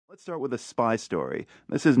Let's start with a spy story.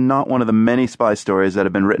 This is not one of the many spy stories that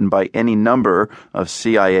have been written by any number of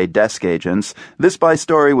CIA desk agents. This spy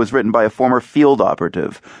story was written by a former field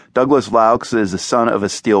operative. Douglas Laux is the son of a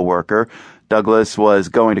steelworker. Douglas was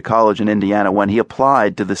going to college in Indiana when he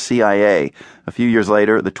applied to the CIA. A few years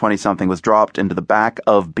later, the 20-something was dropped into the back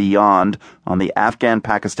of Beyond on the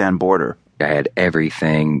Afghan-Pakistan border. I had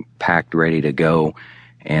everything packed, ready to go,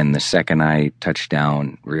 and the second I touched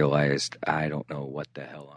down, realized I don't know what the hell